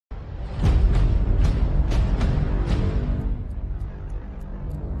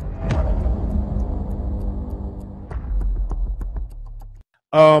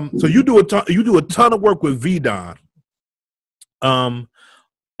So you do a ton of work with V-Don. On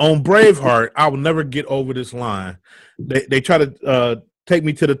Braveheart, I will never get over this line. They try to take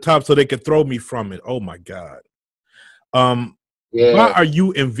me to the top so they can throw me from it. Oh my God. Yeah. Why are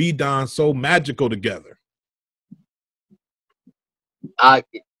you and V-Don so magical together? I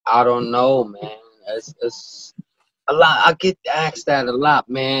don't know, man. It's a lot. I get asked that a lot,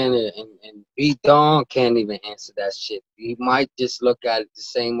 man. And V-Don can't even answer that shit. He might just look at it the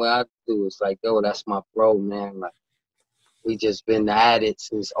same way I do. It's like, yo, that's my bro, man. Like, we just been at it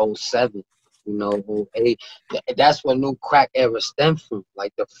since 07, you know, 08. That's where New Crack era stemmed from.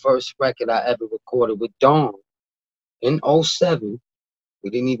 Like, the first record I ever recorded with Dawn in 07. We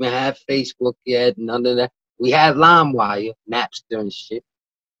didn't even have Facebook yet, none of that. We had LimeWire, Napster and shit.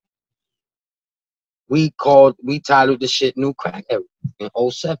 We titled the shit New Crack Era in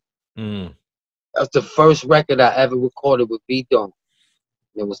 07. That's the first record I ever recorded with V-Don.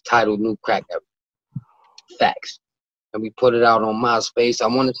 It was titled New Crack Era. Facts. And we put it out on MySpace. I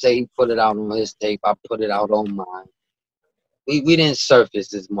want to say he put it out on his tape. I put it out on mine. We didn't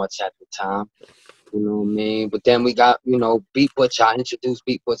surface as much at the time. You know what I mean? But then we got, you know, Beat Butcher. I introduced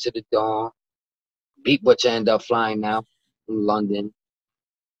Beat Butcher to Dawn. Beat Butcher ended up flying out from London.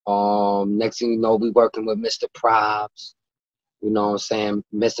 Next thing you know, we working with Mr. Probs. You know what I'm saying?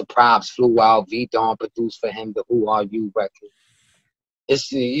 Mr. Probs flew out. V-Don produced for him the Who Are You record.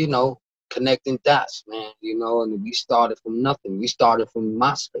 It's, you know, connecting dots, man. You know, and we started from nothing. We started from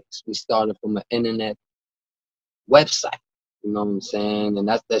MySpace. We started from an internet website. You know what I'm saying? And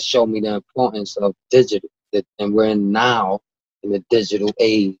that showed me the importance of digital. And we're now in the digital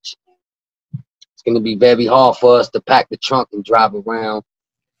age. It's going to be very hard for us to pack the trunk and drive around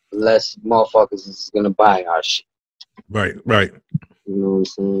unless motherfuckers is going to buy our shit. Right, right. You know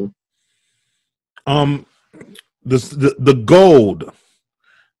what I'm saying? The Gold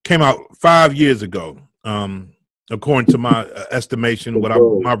came out 5 years ago. According to my estimation,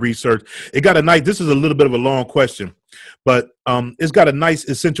 my research, it got a nice. This is a little bit of a long question, but it's got a nice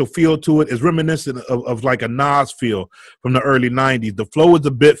essential feel to it. It's reminiscent of like a Nas feel from the early '90s. The flow is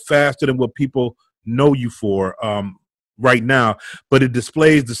a bit faster than what people know you for right now, but it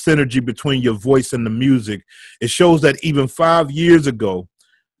displays the synergy between your voice and the music. It shows that even 5 years ago,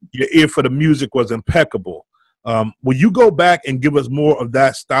 your ear for the music was impeccable. Will you go back and give us more of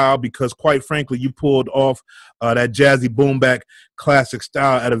that style? Because quite frankly, you pulled off that jazzy boom back classic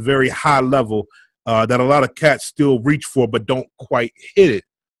style at a very high level that a lot of cats still reach for but don't quite hit it.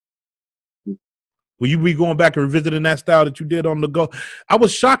 Will you be going back and revisiting that style that you did on the Go? I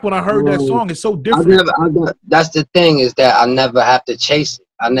was shocked when I heard that song. It's so different. That's the thing, is that I never have to chase it.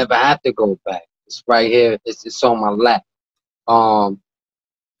 I never have to go back. It's right here. It's on my lap.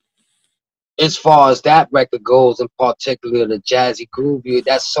 As far as that record goes, in particular, the jazzy groove,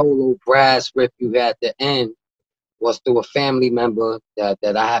 that solo brass riff you had at the end was through a family member that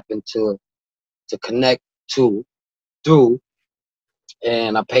I happened to connect through,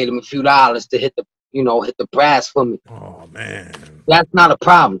 and I paid him a few dollars to hit the brass for me. Oh man, that's not a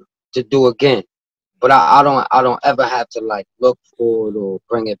problem to do again, but I don't ever have to like look for it or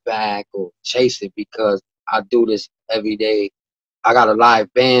bring it back or chase it, because I do this every day. I got a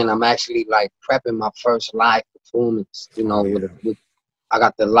live band. I'm actually like prepping my first live performance, you know, I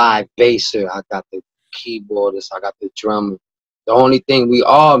got the live basser, I got the keyboardist, I got the drummer. The only thing we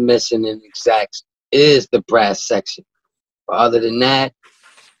are missing in exacts is the brass section. But other than that,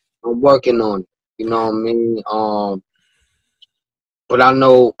 I'm working on it. You know what I mean? But I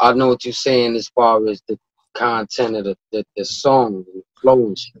know what you're saying as far as the content of the song, the flow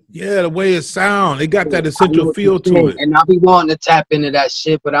and shit. Yeah, the way it sounds, it got that essential feel to it. And I be wanting to tap into that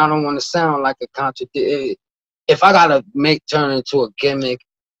shit, but I don't want to sound like a contradiction. If I gotta turn into a gimmick,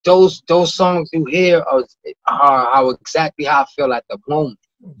 those songs you hear are exactly how I feel at the moment.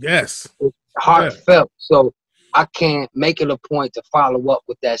 Yes, it's heartfelt. Yeah. So I can't make it a point to follow up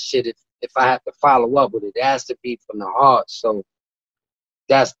with that shit. If I have to follow up with it, it has to be from the heart. So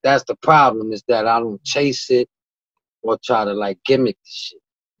that's the problem, is that I don't chase it or try to like gimmick the shit.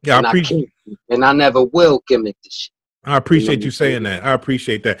 Yeah, and I never will gimmick the shit. I appreciate you saying that. I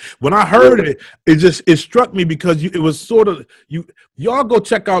appreciate that. When I heard it, it struck me because it was sort of y'all go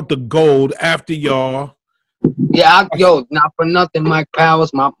check out the Gold after y'all. Yeah, not for nothing, Mike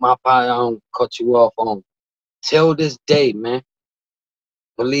Powers, my I don't cut you off on. Till this day, man,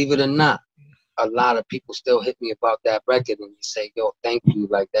 believe it or not, a lot of people still hit me about that record and you say, yo, thank you.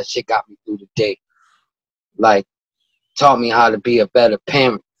 Like, that shit got me through the day. Like, taught me how to be a better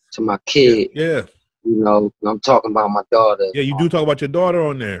parent to my kid. Yeah. You know, I'm talking about my daughter. Yeah, you do talk about your daughter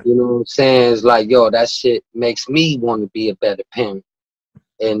on there. You know what I'm saying? It's like, yo, that shit makes me want to be a better parent.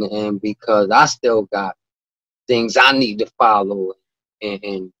 and because I still got things I need to follow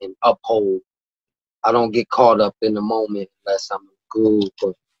and uphold. I don't get caught up in the moment unless I'm good,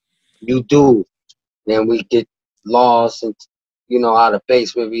 but you do. Then we get lost and, you know, out of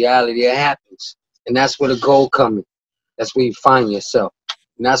base with reality. It happens. And that's where the goal comes in. That's where you find yourself.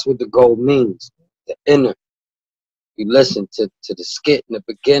 And that's what the goal means. The inner. You listen to the skit in the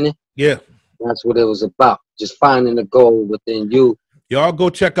beginning. Yeah. That's what it was about. Just finding the goal within you. Y'all go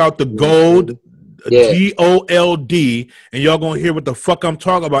check out the Gold, yeah. GOLD, and y'all gonna hear what the fuck I'm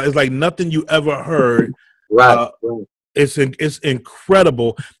talking about. It's like nothing you ever heard. Right. It's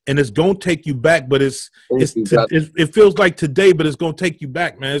incredible, and it's gonna take you back. But it feels like today, but it's gonna take you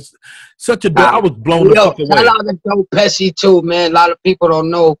back, man. It's such a. I was blown the fuck away. Shout out to Dope Pesci too, man. A lot of people don't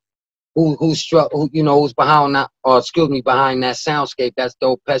know who's behind that, or excuse me, behind that soundscape. That's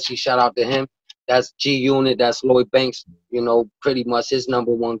Dope Pesci. Shout out to him. That's G Unit. That's Lloyd Banks. You know, pretty much his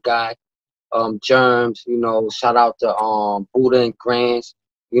 #1 guy. Germs. You know, shout out to Buddha and Grants.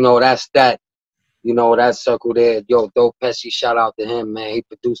 You know, that's that. You know, that circle there. Yo, Dope Pesci, shout out to him, man. He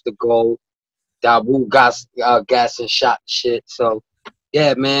produced the Gold. Dawu gas and shot shit. So,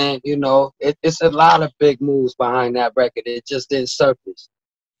 yeah, man, you know, it's a lot of big moves behind that record. It just didn't surface.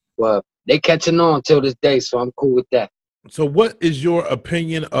 But they catching on till this day, so I'm cool with that. So what is your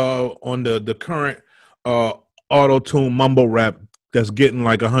opinion on the current auto-tune mumble rap that's getting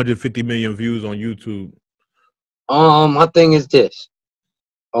like 150 million views on YouTube? My thing is this.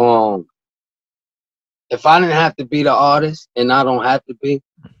 If I didn't have to be the artist, and I don't have to be,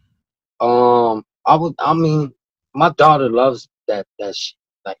 I mean, my daughter loves that shit.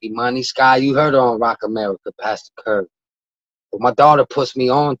 Like Imani Sky, you heard her on Rock America, Past the Curve. But my daughter puts me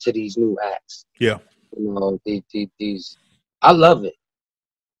on to these new acts. Yeah. You know, these I love it.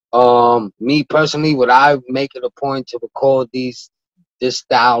 Me personally, would I make it a point to record this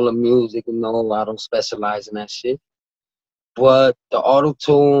style of music? No, I don't specialize in that shit. But the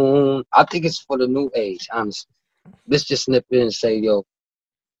auto-tune, I think it's for the new age, honestly. Let's just snip in and say, yo,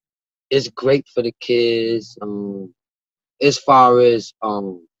 it's great for the kids. As far as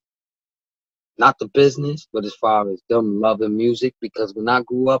not the business, but as far as them loving music, because when I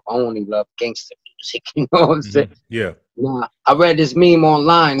grew up, I only loved gangster music. You know what I'm saying? Yeah. Nah, I read this meme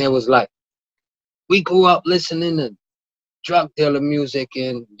online. It was like, we grew up listening to drug dealer music,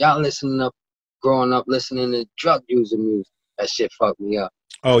 and y'all growing up listening to drug user music. That shit fucked me up.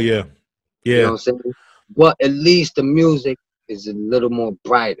 Oh yeah, yeah. You know what I'm saying? But at least the music is a little more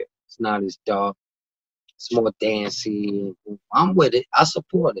brighter. It's not as dark. It's more dancey. I'm with it. I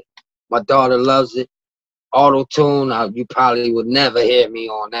support it. My daughter loves it. Auto-tune, you probably would never hear me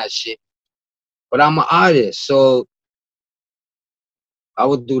on that shit. But I'm an artist, so I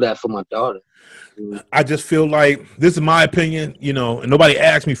would do that for my daughter. I just feel like, this is my opinion, you know, and nobody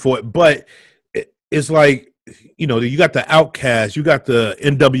asked me for it, but it's like, you know, you got the Outkast, you got the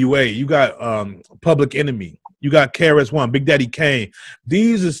NWA, you got Public Enemy, you got KRS-One, Big Daddy Kane.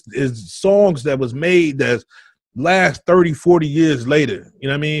 These is songs that was made that last 30, 40 years later. You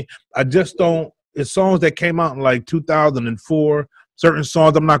know what I mean? I just don't, it's songs that came out in like 2004. Certain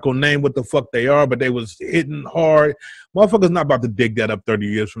songs, I'm not going to name what the fuck they are, but they was hitting hard. Motherfuckers not about to dig that up 30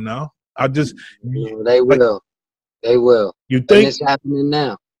 years from now. They will. They will. You think? And it's happening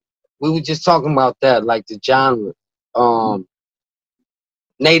now. We were just talking about that, like the genre.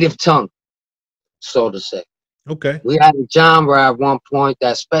 Native tongue, so to say. Okay. We had a genre at one point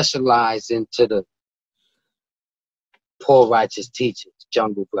that specialized into the Poor Righteous Teachers,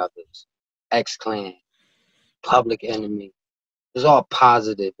 Jungle Brothers, X-Clan, Public Enemy. It was all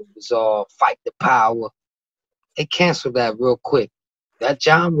positive. It was all fight the power. They canceled that real quick. That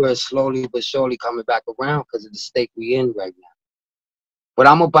genre is slowly but surely coming back around because of the state we in right now. But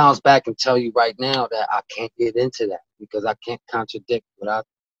I'm gonna bounce back and tell you right now that I can't get into that because I can't contradict what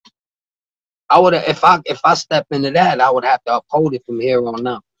I would have, if I step into that, I would have to uphold it from here on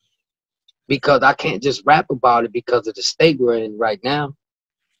out. Because I can't just rap about it because of the state we're in right now.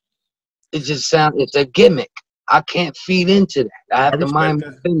 It just sounds, it's a gimmick. I can't feed into that. I have to mind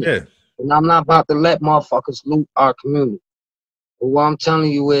my business. Yeah. And I'm not about to let motherfuckers loot our community. But what I'm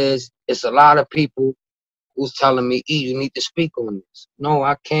telling you is, it's a lot of people who's telling me, E, you need to speak on this. No,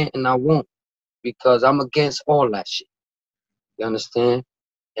 I can't and I won't. Because I'm against all that shit. You understand?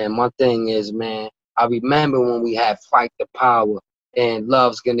 And my thing is, man, I remember when we had Fight the Power and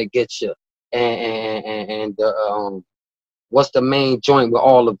Love's Gonna Get You. And what's the main joint with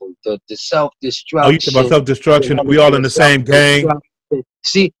all of them? The self-destruction. Oh, you talk about self-destruction. We all in the same gang.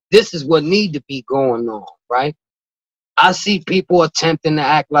 See, this is what need to be going on, right? I see people attempting to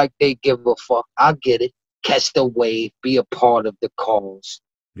act like they give a fuck. I get it. Catch the wave. Be a part of the cause.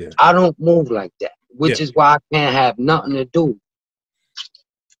 Yeah. I don't move like that, which is why I can't have nothing to do. You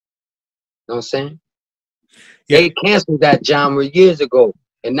know what I'm saying? Yeah. They canceled that genre years ago,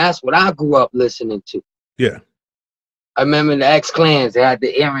 and that's what I grew up listening to. Yeah. I remember the X-Clans, they had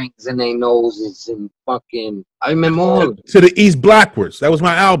the earrings in their noses and fucking, I remember all of it. To the East Blackwards. That was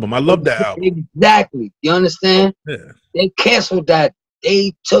my album. I love that album. Exactly. You understand? Yeah. They canceled that.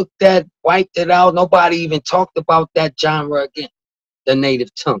 They took that, wiped it out. Nobody even talked about that genre again. The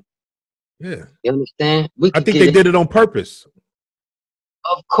native tongue. Yeah. You understand? I think they did it on purpose.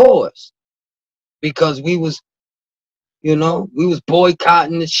 Of course. Because we was, you know, we was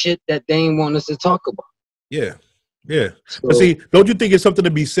boycotting the shit that they didn't want us to talk about. Yeah. Yeah. So, but see, don't you think it's something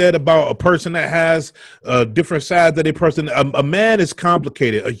to be said about a person that has different sides of a person? A man is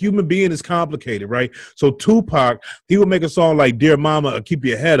complicated. A human being is complicated, right? So Tupac, he would make a song like Dear Mama or Keep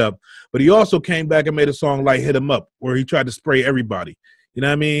Your Head Up, but he also came back and made a song like Hit 'Em Up, where he tried to spray everybody. You know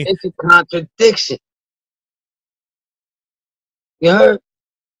what I mean? It's a contradiction. You heard?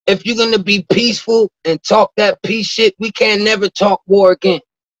 If you're going to be peaceful and talk that peace shit, we can't never talk war again.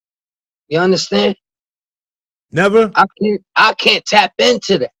 You understand? Never? I can't tap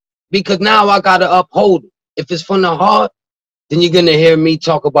into that because now I got to uphold it. If it's from the heart, then you're going to hear me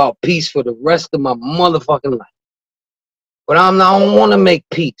talk about peace for the rest of my motherfucking life. But I don't want to make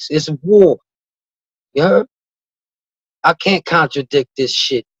peace. It's war. You heard? I can't contradict this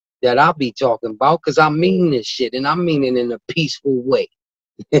shit that I be talking about because I mean this shit and I mean it in a peaceful way.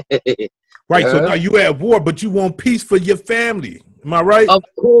 Right. So now you at war, but you want peace for your family. Am I right? Of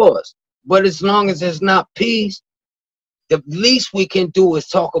course. But as long as there's not peace, the least we can do is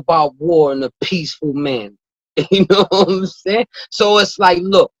talk about war in a peaceful manner. You know what I'm saying? So it's like,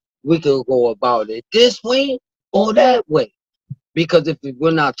 look, we can go about it this way or that way. Because if we're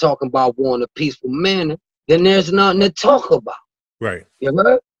not talking about war in a peaceful manner, then there's nothing to talk about. Right. You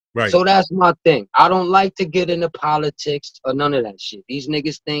heard? Right. So that's my thing. I don't like to get into politics or none of that shit. These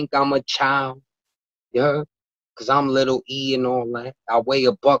niggas think I'm a child. You heard? Because I'm little E and all that. I weigh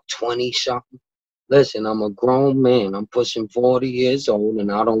 $120 something. Listen, I'm a grown man. I'm pushing 40 years old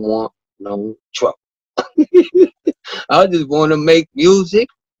and I don't want no trouble. I just want to make music,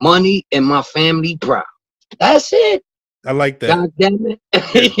 money, and my family proud. That's it. I like that. God damn it.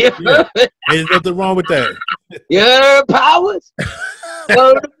 Yeah. There's nothing wrong with that. You heard, Powers?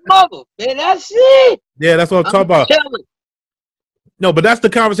 Go to the mother, man. That's it. Yeah, that's what I'm talking about. Chilling. No, but that's the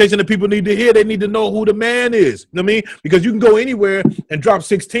conversation that people need to hear. They need to know who the man is. You know what I mean? Because you can go anywhere and drop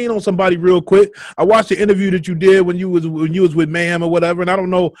 16 on somebody real quick. I watched the interview that you did when you was with Mayhem or whatever, and I don't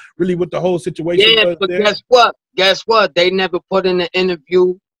know really what the whole situation was. Yeah, but there. guess what? Guess what? They never put in the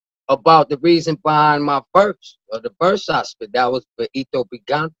interview about the reason behind my verse or the verse I spit. That was for Ito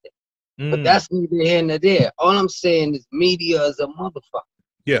Bigante. But that's neither here nor there. All I'm saying is media is a motherfucker.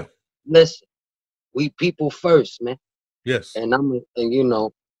 Yeah. Listen, we people first, man. Yes. And you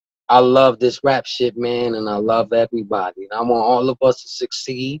know, I love this rap shit, man, and I love everybody. And I want all of us to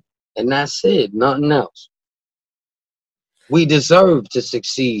succeed, and that's it, nothing else. We deserve to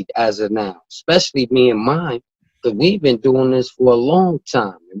succeed as of now, especially me and mine, because we've been doing this for a long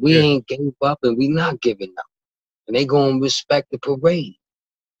time. And we ain't gave up, and we not giving up. And they gonna respect the parade.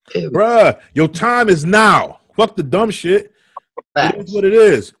 Period. Bruh, your time is now. Fuck the dumb shit. Facts. It is what it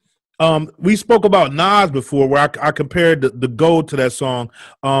is. We spoke about Nas before, where I compared the gold to that song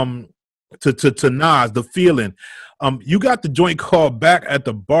to Nas, The Feeling. You got the joint called Back at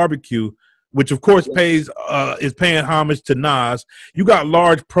the Barbecue, which of course is paying homage to Nas. You got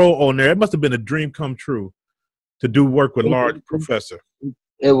Large Pro on there. It must have been a dream come true to do work with Large Professor.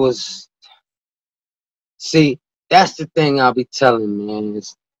 It was. See, that's the thing I'll be telling, man.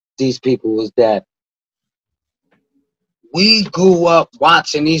 Is these people was that we grew up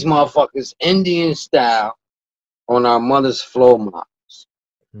watching these motherfuckers Indian style on our mother's floor models.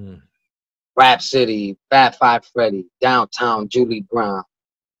 Rap City, Fat Five Freddy, Downtown Julie Brown.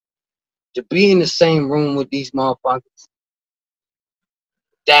 To be in the same room with these motherfuckers,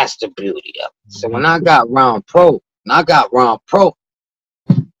 that's the beauty of it. So when I got Round Pro, I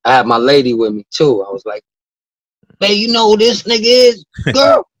had my lady with me too. I was like, "Hey, you know who this nigga is,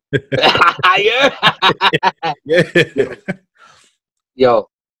 girl?" Yeah. Yo.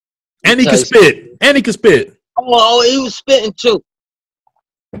 And he can spit. And he can spit. Oh, he was spitting too.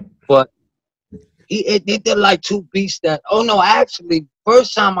 But he did like two beats that. Oh no, actually,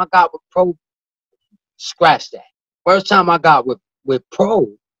 first time I got with Pro, scratch that. First time I got with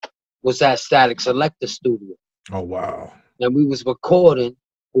Pro was at Static Selector Studio. Oh wow. And we was recording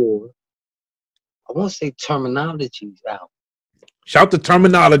for, I want to say Terminology's out. Shout to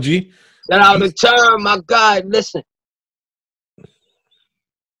Terminology. Shout out to Term, my God. Listen.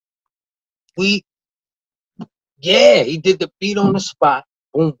 yeah, he did the beat on the spot.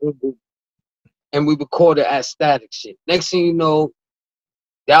 Boom, boom, boom. And we recorded at Static shit. Next thing you know,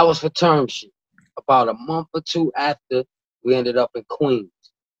 that was for term shit. About a month or two after, we ended up in Queens.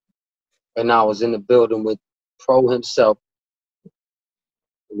 And I was in the building with Pro himself.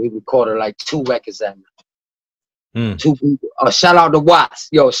 We recorded like 2 records that night. 2 people. Shout out to Watts.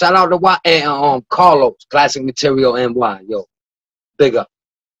 Yo, shout out to Watts and Carlos, Classic Material NY. Yo, big up.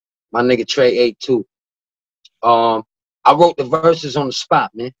 My nigga Trey A2. I wrote the verses on the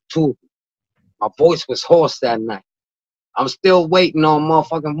spot, man. 2. My voice was hoarse that night. I'm still waiting on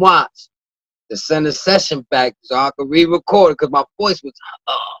motherfucking Watts to send a session back so I could re-record it because my voice was,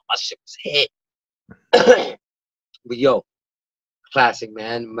 my shit was hit. But yo, classic,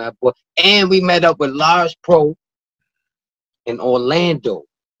 man. My boy. And we met up with Large Pro in Orlando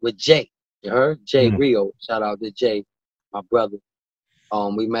with Jay. You heard? Jay Rio. Shout out to Jay, my brother.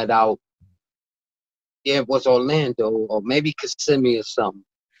 We met out, yeah, it was Orlando or maybe Kissimmee or something.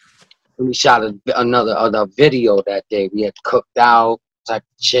 And we shot another video that day. We had cooked out like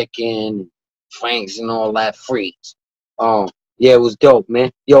chicken, franks and all that freeze. Yeah, it was dope,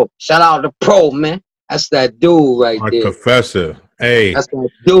 man. Yo, shout out to Pro, man. That's that dude right there. Professor. Hey. That's that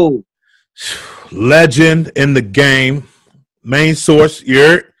dude. Legend in the game. Main source.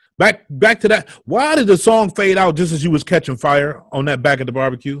 You're back to that. Why did the song fade out just as you was catching fire on that Back at the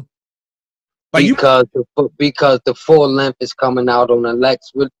Barbecue? Like because the full length is coming out on the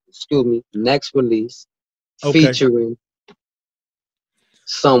next release, featuring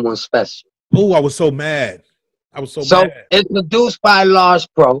someone special. Oh, I was so mad. So mad. It's produced by Large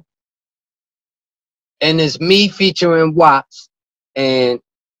Pro, and it's me featuring Watts, and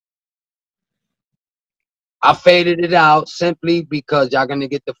I faded it out simply because y'all gonna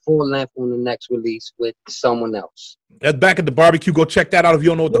get the full length on the next release with someone else. That's Back at the Barbecue. Go check that out if you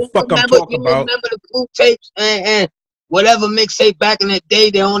don't know what the fuck I'm talking about. Remember the cool tapes and whatever mixtape back in the day,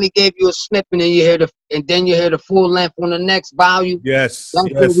 they only gave you a snip and then you hear the full length on the next volume. Yes.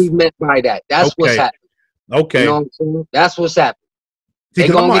 That's what we meant by that. That's what's happening. Okay. You know what I'm saying? That's what's happening. See,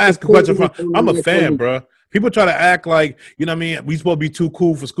 I'm gonna ask a question. I'm a fan, bro. People try to act like, you know what I mean, we supposed to be too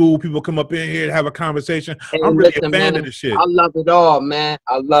cool for school. People come up in here and have a conversation. Hey, I'm really a fan of this shit. I love it all, man.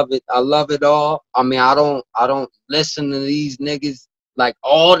 I love it. I love it all. I mean, I don't listen to these niggas, like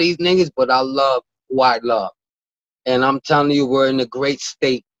all these niggas, but I love who I love. And I'm telling you, we're in a great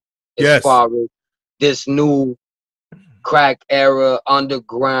state as far as this new crack era,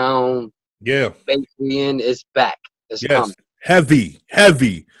 underground. Yeah. Basically is back. It's coming. Heavy. Yes,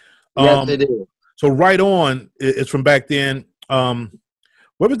 it is. So Right On is from back then. Where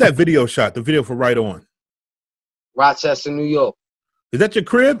was that video shot? The video for Right On? Rochester, New York. Is that your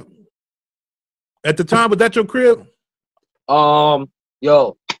crib? At the time, was that your crib?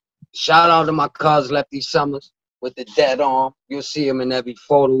 Yo, shout out to my cuz Lefty Summers with the dead arm. You'll see him in every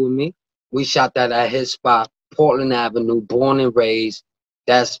photo with me. We shot that at his spot, Portland Avenue, born and raised.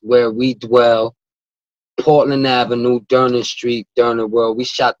 That's where we dwell. Portland Avenue, Durnan Street, Durnan World. We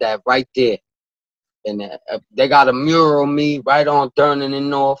shot that right there. And they got a mural of me right on Durnan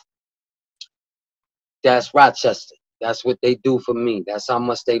and North. That's Rochester. That's what they do for me. That's how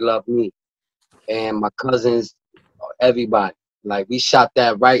much they love me. And my cousins, everybody. Like, we shot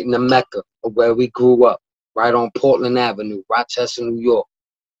that right in the Mecca of where we grew up. Right on Portland Avenue, Rochester, New York,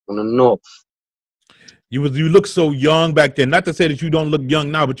 on the north. You look so young back then. Not to say that you don't look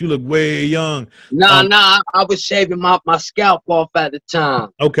young now, but you look way young. Nah, I was shaving my scalp off at the time.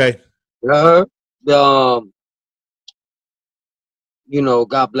 Okay. You know,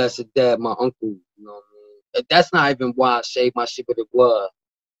 God bless his dad, my uncle. You know what I mean? That's not even why I shaved my shit, but it was.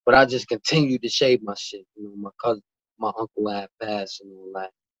 But I just continued to shave my shit. You know, my cousin, my uncle had passed and all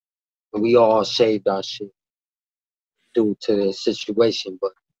that, and we all shaved our shit due to the situation.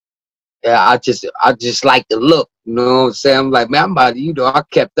 But yeah, I just like the look. You know what I'm saying? I'm like, man, I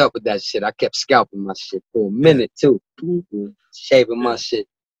kept up with that shit. I kept scalping my shit for a minute too, shaving my shit.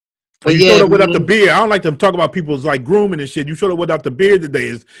 But you showed up without the beard. I don't like to talk about people's like grooming and shit. You showed up without the beard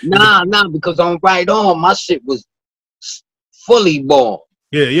today. Nah, because on Right On, my shit was fully bald.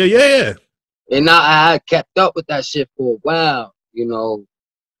 Yeah. And I kept up with that shit for a while. You know,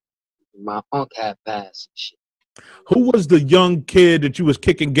 my uncle had passed and shit. Who was the young kid that you was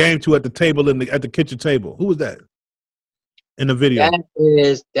kicking game to at the table at the kitchen table? Who was that in the video?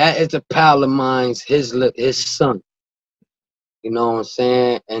 That is a pal of mine's, his son. You know what I'm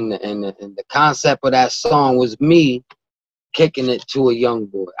saying? And the concept of that song was me kicking it to a young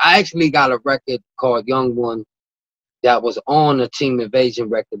boy. I actually got a record called Young One that was on a Team Invasion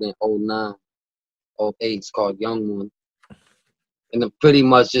record in 09, 08. It's called Young One. And it pretty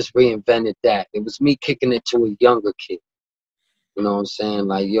much just reinvented that. It was me kicking it to a younger kid. You know what I'm saying?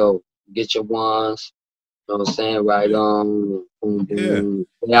 Like, yo, get your ones. You know what I'm saying? Right on. Boom, boom.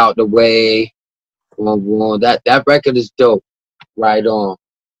 Stay out the way. Boom, boom. That record is dope. Right on.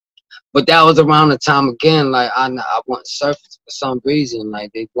 But that was around the time again, like I wasn't surfing for some reason.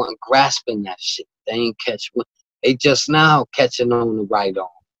 Like they wasn't grasping that shit. They ain't catch one. They just now catching on the right on.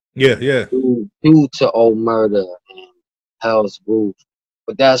 Yeah, yeah. Due to Old Murder and Hell's Roof.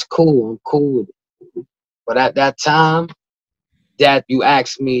 But that's cool. I'm cool with it. But at that time, that you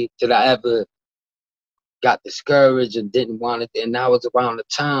asked me, did I ever got discouraged and didn't want it? And that was around the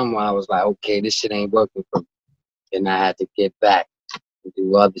time where I was like, okay, this shit ain't working for me. And I had to get back and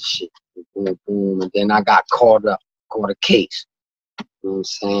do other shit. Boom, boom. And then I got caught a case. You know what I'm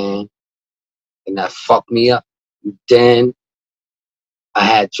saying? And that fucked me up. Then I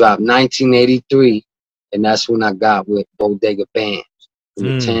had dropped 1983, and that's when I got with Bodega Bands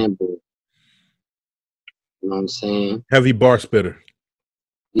and the Tambour. You know what I'm saying? Heavy bar spitter.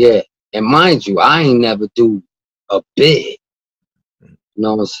 Yeah. And mind you, I ain't never do a bid. You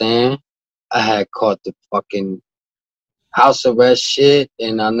know what I'm saying? I had caught the fucking house arrest shit,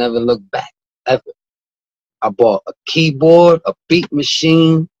 and I never looked back, ever. I bought a keyboard, a beat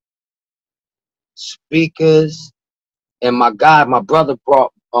machine, speakers, and my brother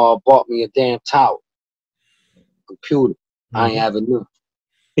bought me a damn tower, computer. I ain't have enough.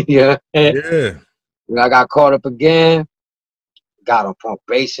 Yeah. Yeah. When I got caught up again, got on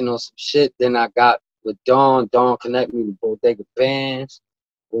probation on some shit. Then I got with Dawn. Dawn connected me with Bodega Bands.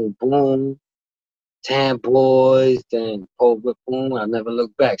 Boom, boom. Tan Boys. Then Paul Boom. I never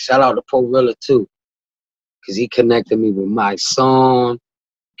looked back. Shout out to Porilla too, because he connected me with my son.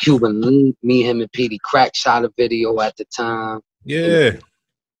 Cuban Link, me, him, and Petey Crack shot a video at the time. Yeah.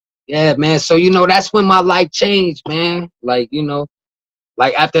 Yeah, man. So, you know, that's when my life changed, man. Like, you know,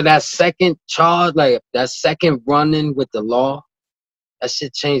 like after that second charge, like that second run-in with the law, that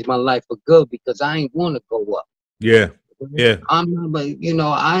shit changed my life for good because I ain't want to go up. Yeah. Yeah. I'm not, you know,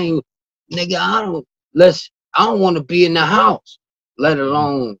 I ain't, nigga, I don't want to be in the house, let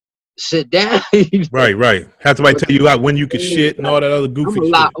alone sit down. Right. Have somebody tell you out when you can shit and all that other goofy shit. I'm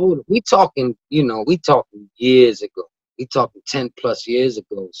a lot older. We talking, you know, we talking years ago. We talking 10 plus years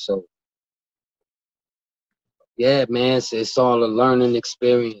ago. So yeah, man, it's all a learning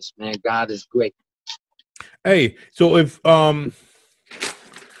experience, man. God is great. Hey, so if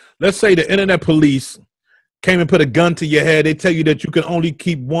let's say the internet police came and put a gun to your head, they tell you that you can only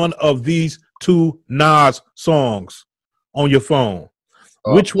keep one of these two Nas songs on your phone.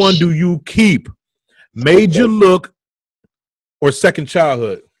 Which one do you keep? Made You Look or Second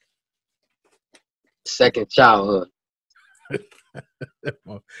Childhood? Second Childhood.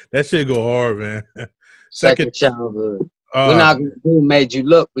 That shit go hard, man. Second Childhood. We're not gonna do Made You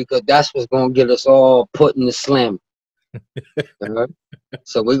Look because that's what's gonna get us all put in the slam.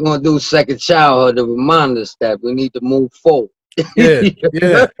 So we're gonna do Second Childhood to remind us that we need to move forward.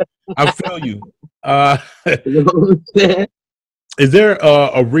 Yeah. I feel you. You know what I'm saying? Is there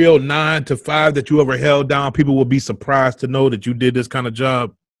a real 9 to 5 that you ever held down? People will be surprised to know that you did this kind of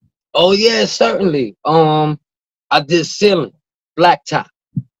job. Oh yeah, certainly. I did ceiling, black top.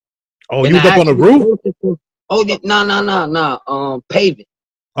 Oh, you was up on the roof? Oh yeah, no. Paving.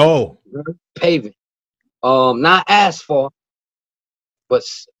 Oh. Paving. Not asphalt, but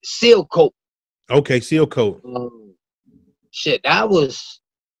seal coat. Okay, seal coat. Shit, that was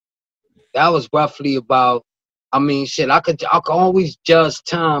roughly about. I mean, shit, I could always judge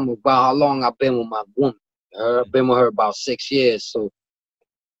time about how long I've been with my woman. I've been with her about 6 years, so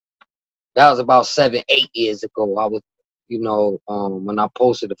that was about 7, 8 years ago. I was, you know, when I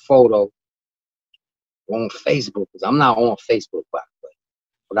posted a photo on Facebook, because I'm not on Facebook, by the way,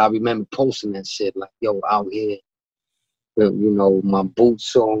 but I remember posting that shit like, yo, out here, with, you know, my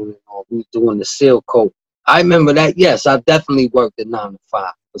boots on, and all, we doing the seal coat. I remember that. Yes, I definitely worked at 9 to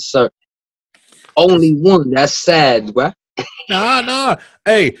 5 for certain. Only one. That's sad, bro. Nah.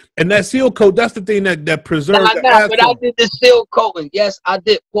 Hey, and that seal coat, that's the thing that preserves the asphalt. But I did the seal coating. Yes, I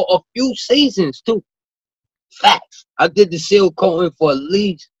did for a few seasons too. Facts. I did the seal coating for at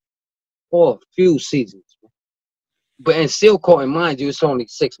least a few seasons. But in seal coating, mind you, it's only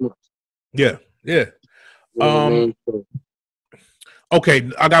 6 months. Yeah. You know what I mean? Okay,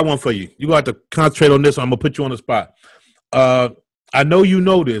 I got one for you. You got to concentrate on this. I'm gonna put you on the spot. I know you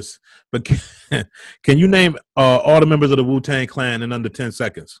know this, but can you name all the members of the Wu-Tang Clan in under 10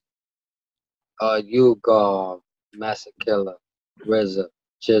 seconds? Yuga, Master Killer, RZA,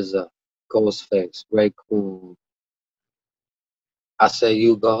 Jizza, Ghostface, Raekwon. I say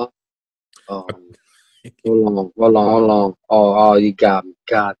Yuga. Hold on. Oh, you got me.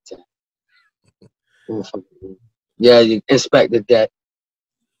 God damn. Yeah, you inspected that.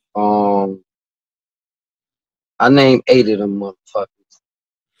 I named 8 of them motherfuckers.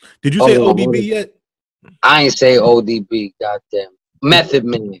 Did you say ODB yet? I ain't say ODB. Goddamn. Method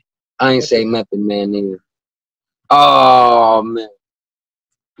Man. I ain't say Method Man either. Oh man,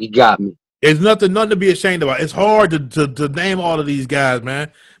 you got me. There's nothing to be ashamed about. It's hard to name all of these guys,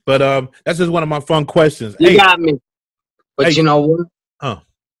 man. But that's just one of my fun questions. You got me. But you know what?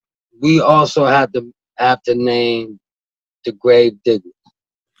 We also have to name the Grave Diggers.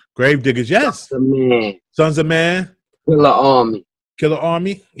 Grave Diggers, yes. Sons of Man. Sons of Man. Killer Army. Killer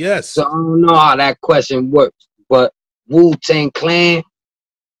Army, yes. So I don't know how that question works, but Wu-Tang Clan,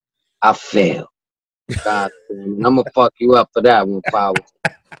 I failed. God damn, I'm gonna fuck you up for that one, Power.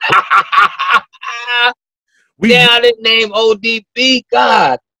 I didn't name ODB.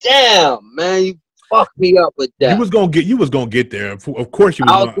 God damn, man, you fucked me up with that. You was gonna get there. Of course you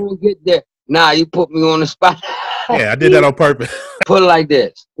was. I was gonna get there. Nah, you put me on the spot. Yeah, I did that on purpose. Put it like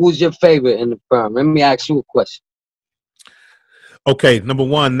this: who's your favorite in the firm? Let me ask you a question. Okay, number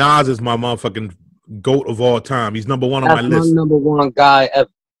one, Nas is my motherfucking GOAT of all time. He's number one on my list. Number one guy ever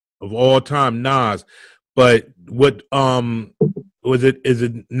of all time, Nas. But what was it? Is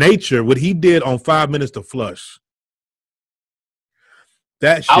it Nature? What he did on 5 Minutes to Flush?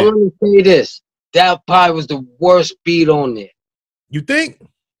 That shit. I want to say this. That probably was the worst beat on there. You think?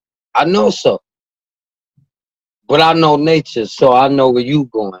 I know so. But I know Nature, so I know where you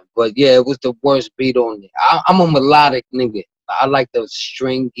going. But yeah, it was the worst beat on there. I'm a melodic nigga. I like the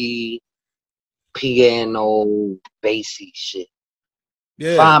stringy, piano, bassy shit.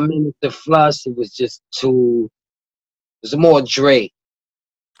 Yeah. 5 Minutes to Flush, it was just too. It was more Dre.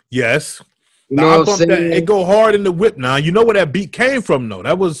 Yes. You know what I'm saying? It go hard in the whip now. You know where that beat came from, though.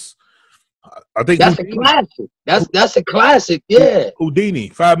 That was, I think that's Houdini. A classic. That's a classic, yeah. Houdini,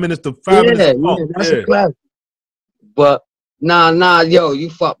 5 Minutes to 5 Minutes to Funk. Yeah, that's a classic. But nah, yo, you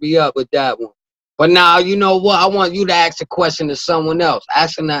fucked me up with that one. But now, you know what? I want you to ask a question to someone else.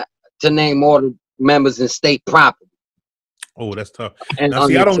 Asking that to name all the members in state property. Oh, that's tough. Now,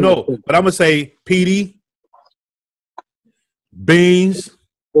 see, I don't know, but I'm gonna say PD, Beans.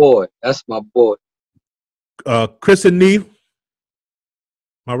 Boy, that's my boy. Chris and Neve.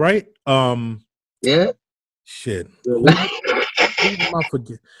 Am I right? Yeah. Shit. Who am I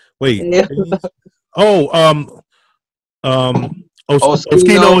forget? Wait. Yeah.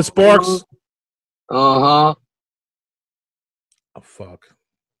 Oskino and Sparks. Uh-huh. Oh, fuck.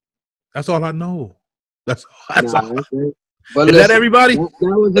 That's all I know. That's all. But is that everybody? That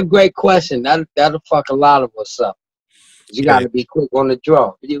was a great question. That'll fuck a lot of us up. You got to be quick on the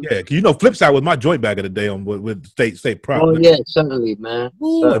draw. Yeah, you know, Flipside was my joint back in the day on with state prop. Oh yeah, certainly, man.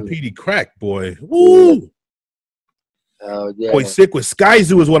 Ooh, and PD Crack, boy. Ooh. Oh yeah. Boy, Sick with Sky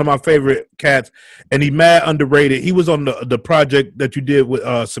Zoo is one of my favorite cats, and he mad underrated. He was on the project that you did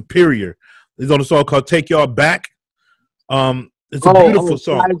with Superior. He's on a song called "Take Y'all Back." It's a beautiful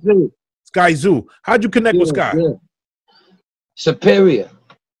song. Sky Zoo. How'd you connect with Sky? Yeah. Superior.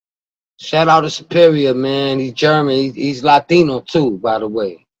 Shout out to Superior, man. He's German. He's Latino too, by the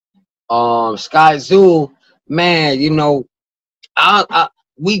way. Sky Zoo, man. You know,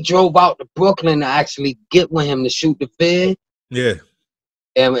 we drove out to Brooklyn to actually get with him to shoot the vid. Yeah.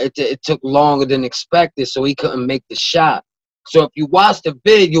 And it took longer than expected, so he couldn't make the shot. So if you watch the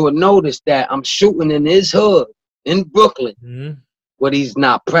vid, you will notice that I'm shooting in his hood in Brooklyn, but he's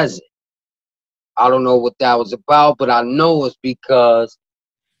not present. I don't know what that was about, but I know it's because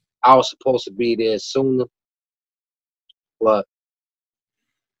I was supposed to be there sooner. But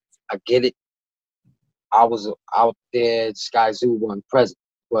I get it. I was out there, Sky Zoo wasn't present,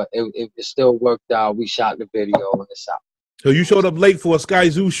 but it still worked out. We shot the video on the south. So you showed up late for a Sky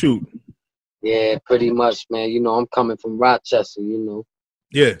Zoo shoot? Yeah, pretty much, man. You know, I'm coming from Rochester, you know.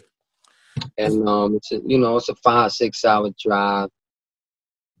 Yeah. And it's a 5-6 hour drive.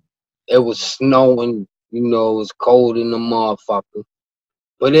 It was snowing, you know, it was cold in the motherfucker.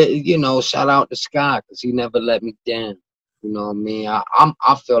 But shout out to Sky, because he never let me down. You know what I mean?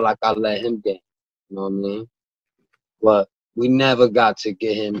 I feel like I let him down. You know what I mean? But we never got to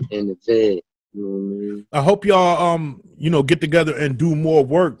get him in the vid. You know what I mean? I hope y'all get together and do more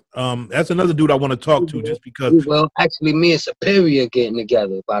work. That's another dude I want to talk to, just because. Well, actually, me and Superior getting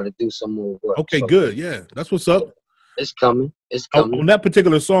together about to do some more work. Okay, so good. Yeah, that's what's up. It's coming. It's coming. On that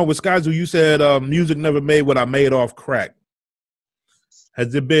particular song with Sky Zoo, you said music never made what I made off crack.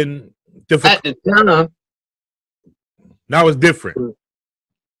 Has it been difficult? At the time. Now it's different.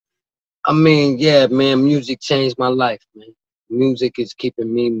 I mean, yeah, man, music changed my life, man. music is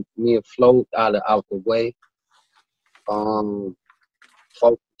keeping me afloat, out the way.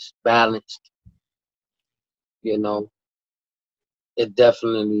 Focused, balanced. You know, it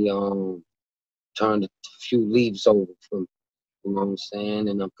definitely turned a few leaves over for me. You know what I'm saying?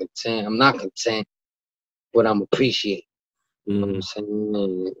 And I'm content. I'm not content, but I'm appreciating. You know what I'm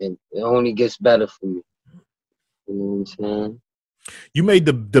saying? And it only gets better for me. You know what I'm saying? You made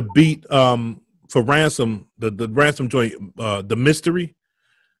the beat for Ransom, the Ransom joint, the Mystery.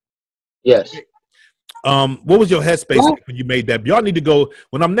 Yes. What was your headspace like when you made that? Y'all need to go,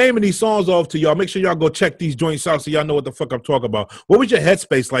 when I'm naming these songs off to y'all, make sure y'all go check these joints out so y'all know what the fuck I'm talking about. What was your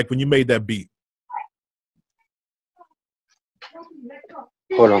headspace like when you made that beat?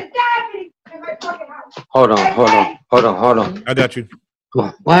 Hold on. I got you.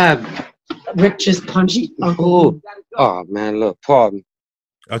 What happened? Rick just punched. Oh man, look, pardon.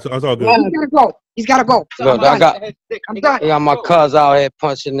 That's all good. He's gotta go. He's gotta go. Look, I'm done. I got my cuz out here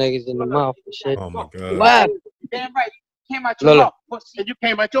punching niggas in the mouth and shit. Oh my God. What happened? Damn right. You came out your mouth. You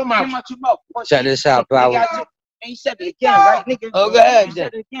came out your mouth. Check this out, bro. And you said it again, right, nigga? Oh, go ahead, You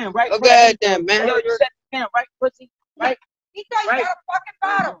said it again, right? Oh, go ahead then, man. Yo, you said it again, right, pussy? Right? He thought you got a fucking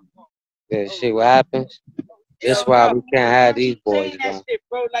bottom. Yeah, see what happens? That's why we can't have these boys, man.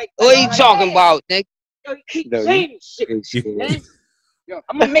 Like, What are you talking about, Nick? Yo, you keep No, saying this shit, man. Yo,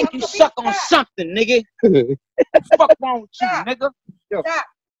 I'm gonna make you suck on something, nigga. Fuck wrong with you, nigga?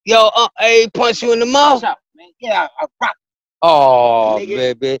 Yo, hey, punch you in the mouth? What's up, man? Yeah, I rock. Oh,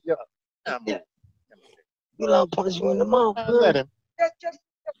 Nigga. baby. Yeah. You don't punch you in the mouth, Let man. him.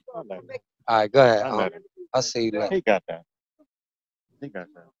 All right, go ahead. Let him. I'll see you later. He got that. He got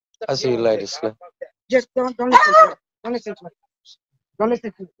that. I'll see you later, Slim. Just don't listen to it. Don't listen to it. Don't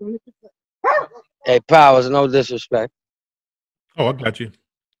listen to it. Don't listen to it. Hey, Powers, no disrespect. Oh, I got you.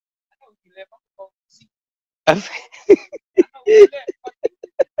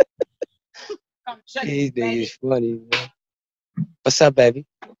 These niggas funny, man. What's up, baby?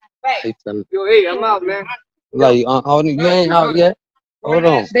 Hey, fella. Yo, hey, I'm out, man. Like, you ain't out yet? Hold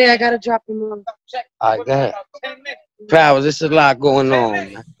on. Hey, I gotta drop him on. All right, go ahead. Powers, there's a lot going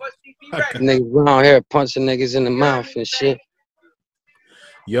on, man. Niggas around here punching niggas in the mouth and shit.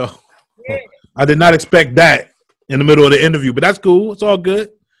 Yo, I did not expect that in the middle of the interview, but that's cool. It's all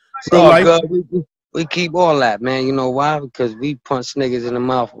good. It's all good. We keep all that, man. You know why? Because we punch niggas in the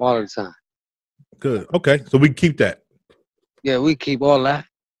mouth all the time. Good. Okay, so we keep that. Yeah, we keep all that.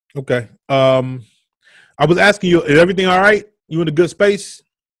 Okay. I was asking you, is everything all right? You in a good space?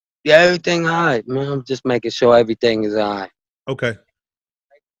 Yeah, everything all right, man. I'm just making sure everything is all right. Okay.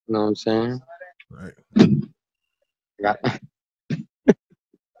 You know what I'm saying? All right.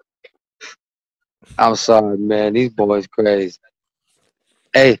 I'm sorry, man. These boys crazy.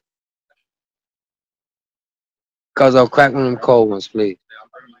 Hey. Cuz I'll crack one of them cold ones, please.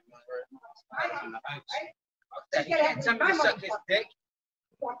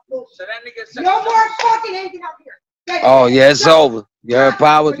 No more fucking anything out here. Oh, yeah, it's over. You heard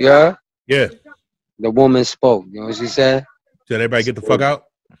Powers? You heard? Yeah. The woman spoke. You know what she said? Said everybody get the fuck out?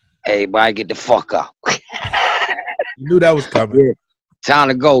 Everybody get the fuck out. You knew that was coming. Yeah. Time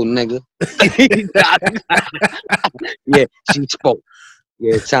to go, nigga. Yeah, she spoke.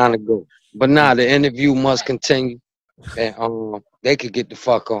 Yeah, time to go. But nah, the interview must continue. And they could get the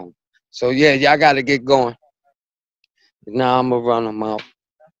fuck on. So yeah, y'all gotta get going. Now I'ma run them out.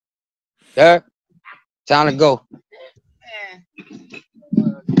 Yeah? Time to go.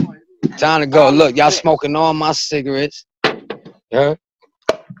 Time to go. Look, y'all smoking all my cigarettes. Yeah?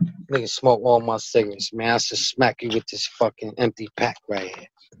 Nigga smoke all my cigarettes, man. I should smack you with this fucking empty pack right here.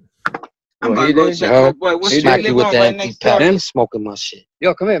 I'm about to go check my boy. What's Smack you with that right empty next pack. door? I'm smoking my shit.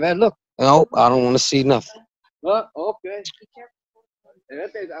 Yo, come here, man. Look. No, I don't want to see nothing. Okay.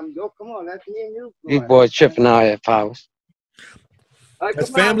 Yo, come on. That's me and you. These boys tripping out here, Powers.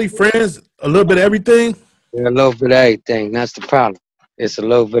 That's family, friends, a little bit of everything. Yeah, a little bit of everything. That's the problem. It's a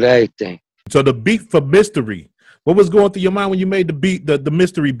little bit of everything. So the beat for Mystery, what was going through your mind when you made the beat, the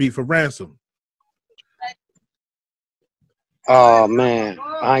Mystery beat for Ransom? Oh man,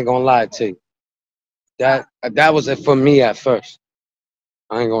 I ain't gonna lie to you. That was it for me at first.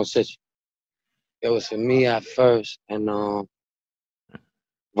 I ain't gonna sit you. It was for me at first, and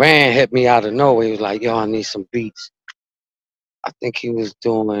Rand hit me out of nowhere. He was like, "Yo, I need some beats." I think he was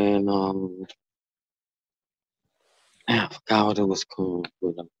doing I forgot what it was called.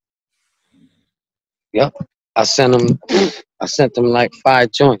 But, yep, I sent him like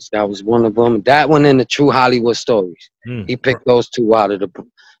 5 joints. That was one of them. That one and the True Hollywood Stories. He picked those 2 out of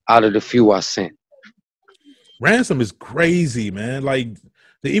the few I sent. Ransom is crazy, man. Like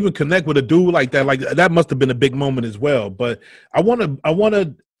to even connect with a dude like that must have been a big moment as well. But I want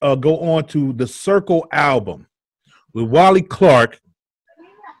to go on to the Circle album with Wally Clark.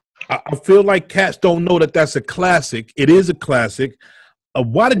 I feel like cats don't know that that's a classic. It is a classic.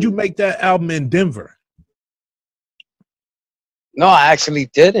 Why did you make that album in Denver? No, I actually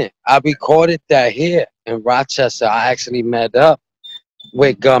didn't. I recorded that here in Rochester. I actually met up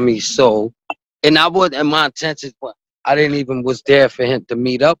with Gummy Soul, and my intentions were, I didn't even was there for him to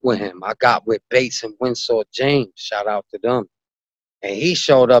meet up with him. I got with Bates and Winsor James. Shout out to them. And he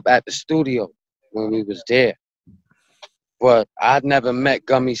showed up at the studio when we was there. But I'd never met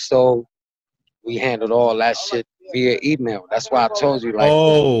Gummy Soul. We handled all that shit via email. That's why I told you, like,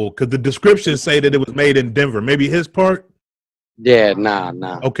 oh, because the descriptions say that it was made in Denver. Maybe his part? Yeah,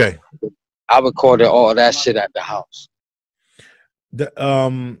 nah. Okay. I recorded all that shit at the house.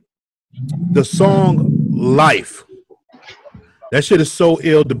 The song Life. That shit is so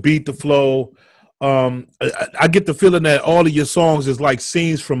ill, the beat, the flow. I get the feeling that all of your songs is like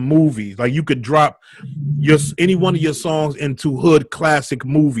scenes from movies. Like you could drop any one of your songs into hood classic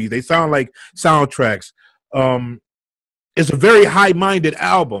movies. They sound like soundtracks. It's a very high-minded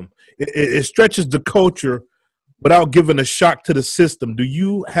album. It stretches the culture without giving a shock to the system. Do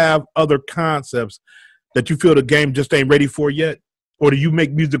you have other concepts that you feel the game just ain't ready for yet? Or do you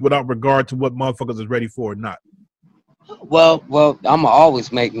make music without regard to what motherfuckers is ready for or not? Well, I'ma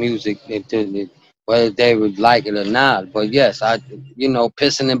always make music whether they would like it or not. But yes,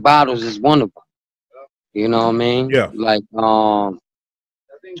 pissing in bottles is one of them. You know what I mean? Yeah. Like,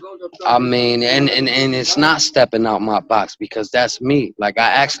 I mean, and it's not stepping out my box because that's me. Like, I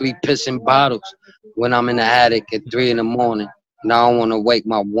actually piss in bottles when I'm in the attic at 3 in the morning and I don't want to wake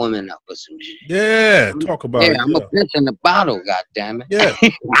my woman up or some shit. Yeah, talk about it. I'm a piss in the bottle, goddammit. Yeah,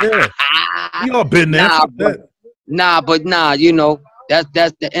 yeah. We all been there. Nah, you know,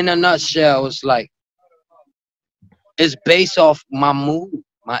 that's in a nutshell. It's like, it's based off my mood.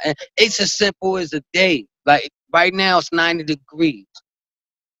 It's as simple as a day. Like right now it's 90 degrees.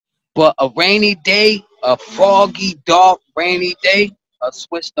 But a rainy day, a foggy, dark, rainy day, I'll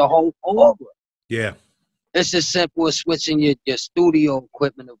switch the whole aura. Yeah. It's as simple as switching your studio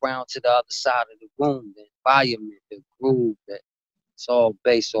equipment around to the other side of the room, the environment, the groove, it's all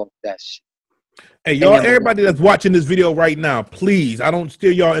based off that shit. Hey, y'all, everybody that's watching this video right now, please, I don't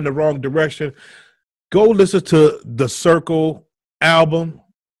steer y'all in the wrong direction. Go listen to the Circle album.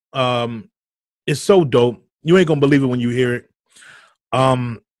 It's so dope. You ain't gonna believe it when you hear it.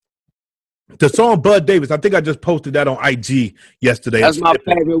 The song Bud Davis, I think I just posted that on IG yesterday. That's my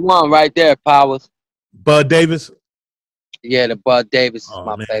favorite one right there, Powers. Bud Davis? Yeah, the Bud Davis is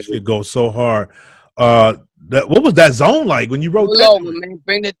my favorite. Shit goes so hard. What was that zone like when you wrote that? Pull over, man.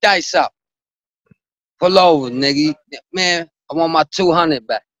 Bring the dice up. Pull over, nigga. Man, I want my 200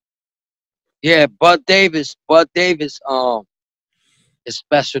 back. Yeah, Bud Davis is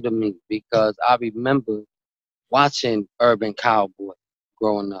special to me because I remember watching Urban Cowboy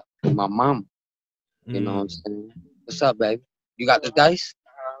growing up with my mama. You know what I'm saying? What's up, baby? You got the dice?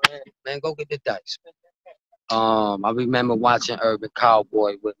 Man, go get the dice. I remember watching Urban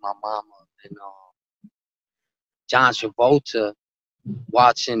Cowboy with my mama and John Travolta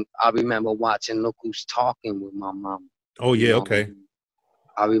I remember watching Look Who's Talking with my mama. Oh yeah, okay.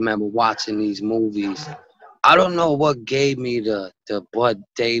 I remember watching these movies. I don't know what gave me the Bud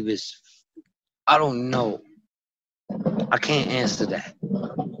Davis. I don't know. I can't answer that.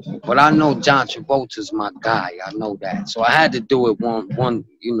 But I know John Travolta's my guy. I know that. So I had to do it one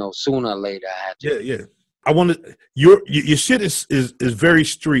sooner or later I had to. Yeah. I wanted your shit is very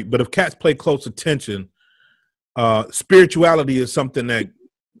street, but if cats play close attention, spirituality is something that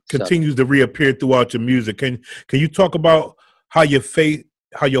continues to reappear throughout your music. Can you talk about how your faith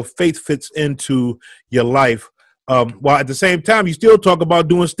fits into your life, while at the same time you still talk about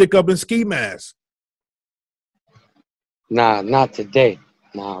doing stick up and ski masks? Nah, not today.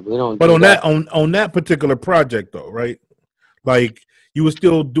 Nah, we don't. But on that particular project though, right? Like you were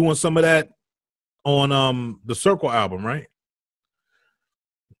still doing some of that on the Circle album, right?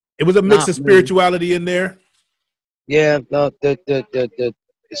 It was a mix of spirituality in there. Yeah, the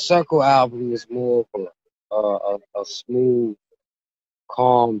Circle album is more of a smooth,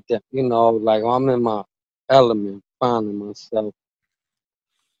 calm, like I'm in my element, finding myself.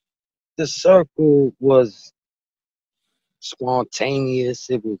 The Circle was spontaneous.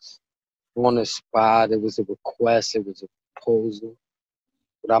 It was on the spot. It was a request. It was a proposal.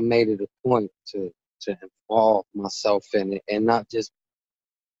 But I made it a point to involve myself in it and not just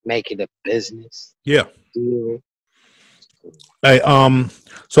make it a business. Yeah. Deal. Hey,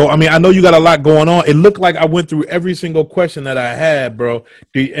 so I mean, I know you got a lot going on. It looked like I went through every single question that I had, bro.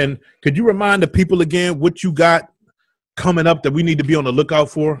 And could you remind the people again what you got coming up that we need to be on the lookout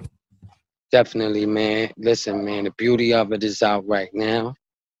for? Definitely, man. Listen, man, the beauty of it is out right now.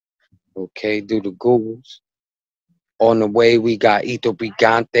 Okay, do the Googles. On the way, we got Ito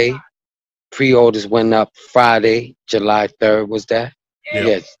Brigante. Pre-orders went up Friday, July 3rd, was that? Yep.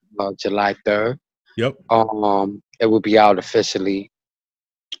 Yes, July 3rd. Yep. It will be out officially,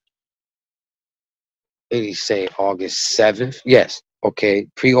 did he say August 7th? Yes. Okay,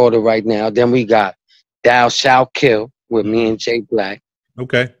 pre-order right now. Then we got Thou Shalt Kill with me and Jay Black.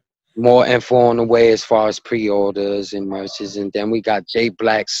 Okay. More info on the way as far as pre-orders and merches. And then we got Jay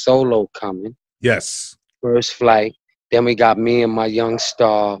Black solo coming. Yes. First flight. Then we got me and my young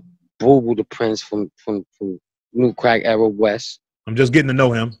star, Boo Boo the Prince from New Crack Era West. I'm just getting to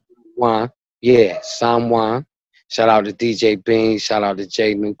know him. Juan. Yeah, San Juan. Shout out to DJ Bean. Shout out to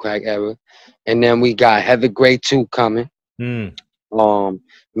Jay New Crack Era. And then we got Heather Gray 2 coming. Me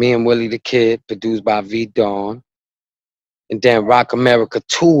and Willie the Kid, produced by V Dawn. And then Rock America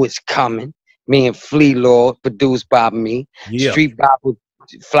 2 is coming. Me and Flea Lord, produced by me. Yeah. Street Bible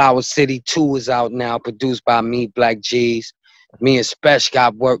Flower City 2 is out now, produced by me, Black G's. Me and Special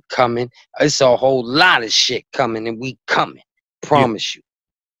got work coming. It's a whole lot of shit coming, and we coming. Promise you.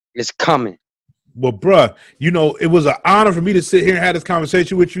 It's coming. Well, bruh, you know, it was an honor for me to sit here and have this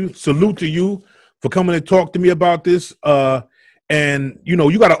conversation with you. Salute to you for coming and talk to me about this. And, you know,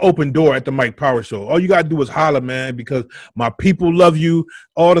 you got an open door at the Mike Power Show. All you got to do is holler, man, because my people love you.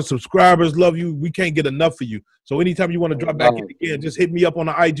 All the subscribers love you. We can't get enough of you. So anytime you want to drop back in again, just hit me up on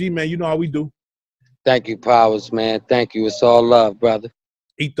the IG, man. You know how we do. Thank you, Powers, man. Thank you. It's all love, brother.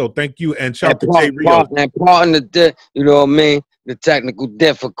 Ito, thank you. And shout out to Jay Rio. And pardon the, you know what I mean, the technical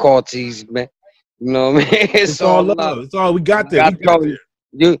difficulties, man. You know what I mean? It's all love. It's all we got there.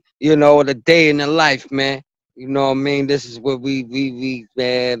 You know, the day in the life, man. You know what I mean? This is what we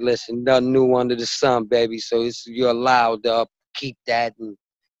man, listen, nothing new under the sun, baby. So you're allowed to keep that and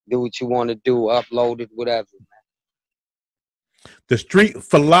do what you want to do, upload it, whatever, man. The street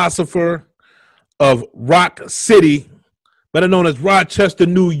philosopher of Rock City, better known as Rochester,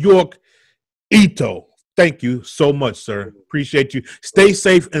 New York, Ito. Thank you so much, sir. Appreciate you. Stay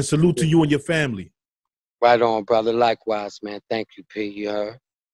safe and salute to you and your family. Right on, brother. Likewise, man. Thank you, P. You heard?